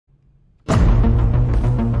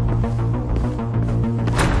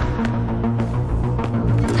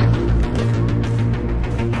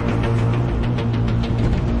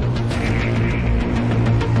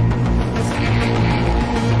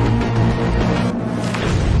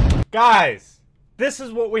Guys, this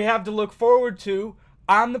is what we have to look forward to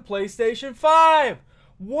on the PlayStation 5.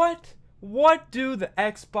 What do the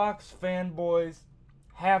Xbox fanboys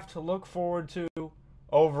have to look forward to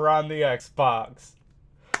over on the Xbox?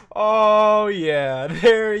 Oh, yeah,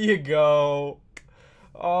 there you go.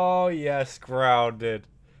 Oh, yes, Grounded.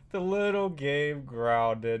 The little game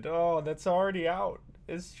Grounded. Oh, that's already out.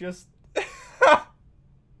 It's just...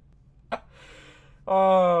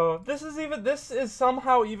 Oh, this is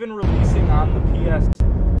somehow even releasing on the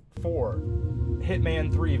PS4.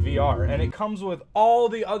 Hitman 3 VR. And it comes with all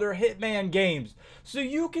the other Hitman games. So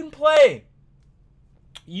you can play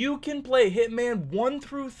Hitman 1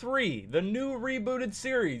 through 3, the new rebooted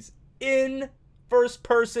series, in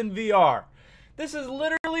first-person VR. This is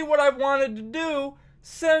literally what I've wanted to do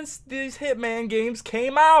since these Hitman games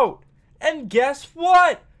came out. And guess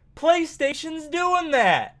what? PlayStation's doing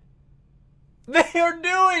that. They are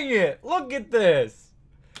doing it. Look at this.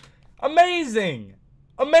 Amazing.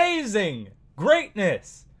 Amazing.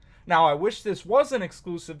 Greatness. Now, I wish this wasn't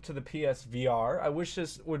exclusive to the PSVR. I wish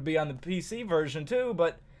this would be on the PC version too,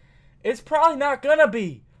 but it's probably not gonna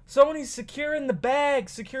be. Sony's securing the bag,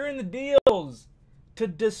 securing the deals to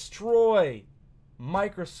destroy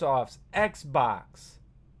Microsoft's Xbox.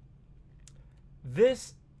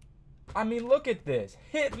 This, I mean, look at this.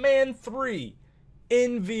 Hitman 3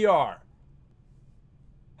 in VR.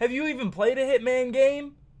 Have you even played a Hitman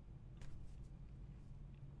game?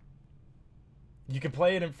 You can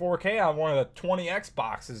play it in 4K on one of the 20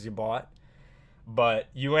 Xboxes you bought. But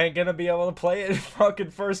you ain't gonna be able to play it in fucking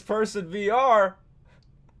first-person VR.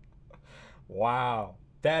 Wow.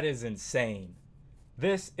 That is insane.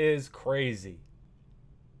 This is crazy.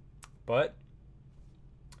 But,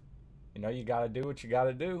 you know, you gotta do what you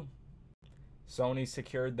gotta do. Sony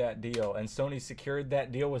secured that deal. And Sony secured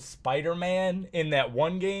that deal with Spider-Man in that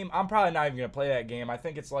one game. I'm probably not even gonna play that game. I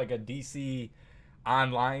think it's like a DC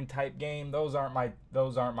online type game. Those aren't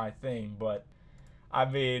my thing. But I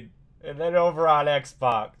mean, and then over on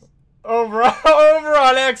Xbox. Over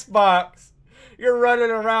on Xbox. You're running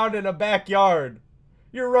around in a backyard.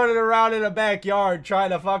 You're running around in a backyard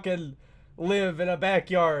trying to fucking live in a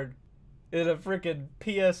backyard. In a freaking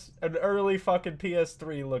an early fucking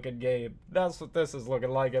PS3 looking game. That's what this is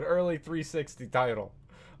looking like. An early 360 title.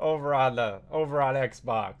 Over on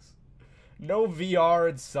Xbox. No VR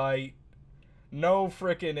in sight. No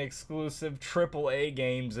freaking exclusive AAA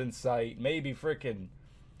games in sight. Maybe freaking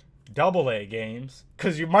AA games.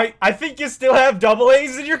 Cause I think you still have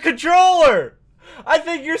AA's in your controller. I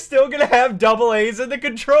think you're still gonna have AA's in the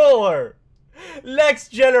controller.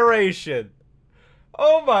 Next generation.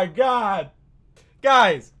 Oh my god.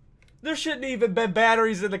 Guys, there shouldn't even been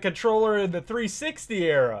batteries in the controller in the 360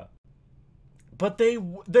 era. But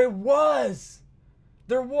there was.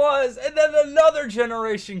 And then another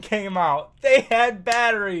generation came out. They had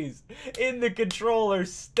batteries in the controller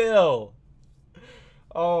still.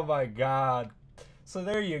 Oh my god. So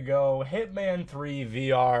there you go. Hitman 3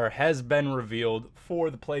 VR has been revealed for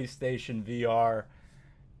the PlayStation VR.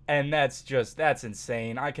 And that's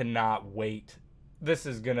insane. I cannot wait. This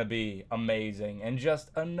is going to be amazing. And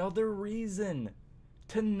just another reason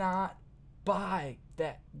to not buy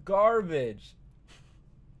that garbage.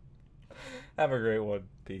 Have a great one.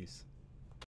 Peace.